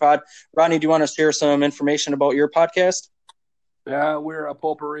and Leach Pod. Rodney, do you want to share some information about your podcast? We're a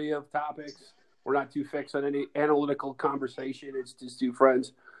potpourri of topics. We're not too fixed on any analytical conversation. It's just two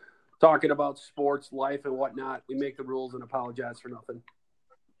friends talking about sports, life, and whatnot. We make the rules and apologize for nothing.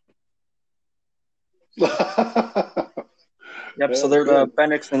 Yep. So they're the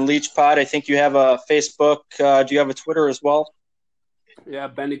Bendix and Leach Pod. I think you have a Facebook. Do you have a Twitter as well? Yeah,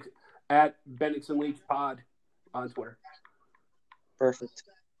 Bendix at Bendix and Leach Pod on Twitter. Perfect.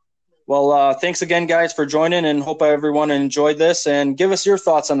 Well, thanks again, guys, for joining, and hope everyone enjoyed this. And give us your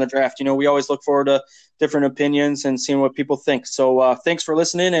thoughts on the draft. You know, we always look forward to different opinions and seeing what people think. So thanks for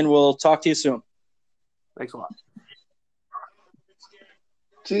listening, and we'll talk to you soon. Thanks a lot.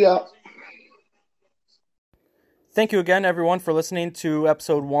 See ya. Thank you again, everyone, for listening to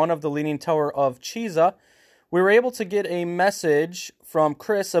episode 1 of the Leaning Tower of Cheesa. We were able to get a message from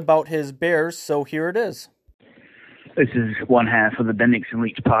Chris about his Bears, so here it is. This is one half of the Bendix and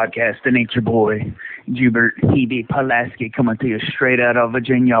Leach podcast, and it's your boy, Jubert Hebe Pulaski, coming to you straight out of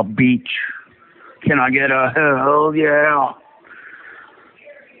Virginia Beach. Can I get a hell yeah?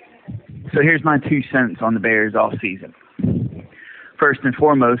 So here's my 2 cents on the Bears all season. First and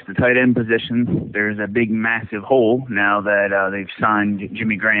foremost, the tight end position, there's a big, massive hole now that they've signed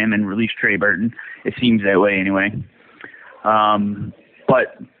Jimmy Graham and released Trey Burton. It seems that way anyway.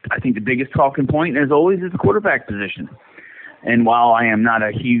 But I think the biggest talking point, as always, is the quarterback position. And while I am not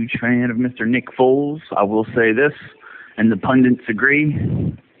a huge fan of Mr. Nick Foles, I will say this, and the pundits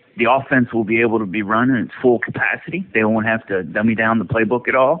agree, the offense will be able to be run in its full capacity. They won't have to dummy down the playbook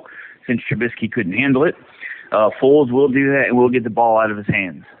at all, since Trubisky couldn't handle it. Foles will do that, and will get the ball out of his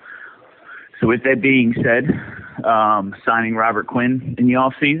hands. So with that being said, signing Robert Quinn in the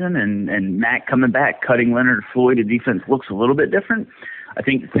offseason and Matt coming back, cutting Leonard Floyd, the defense looks a little bit different. I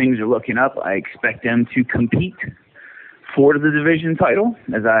think things are looking up. I expect them to compete for the division title,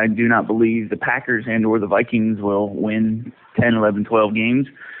 as I do not believe the Packers and or the Vikings will win 10, 11, 12 games.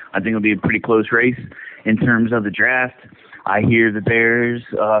 I think it'll be a pretty close race. In terms of the draft, I hear the Bears,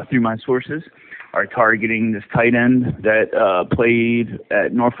 through my sources, are targeting this tight end that played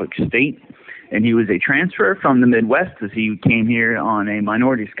at Norfolk State, and he was a transfer from the Midwest as he came here on a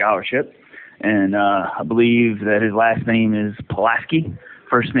minority scholarship. And I believe that his last name is Pulaski.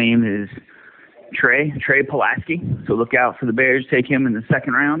 First name is Trey Pulaski. So look out for the Bears. Take him in the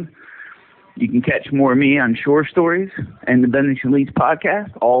second round. You can catch more of me on Shore Stories and the Bendix and Leach podcast,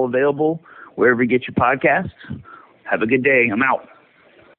 all available wherever you get your podcasts. Have a good day. I'm out.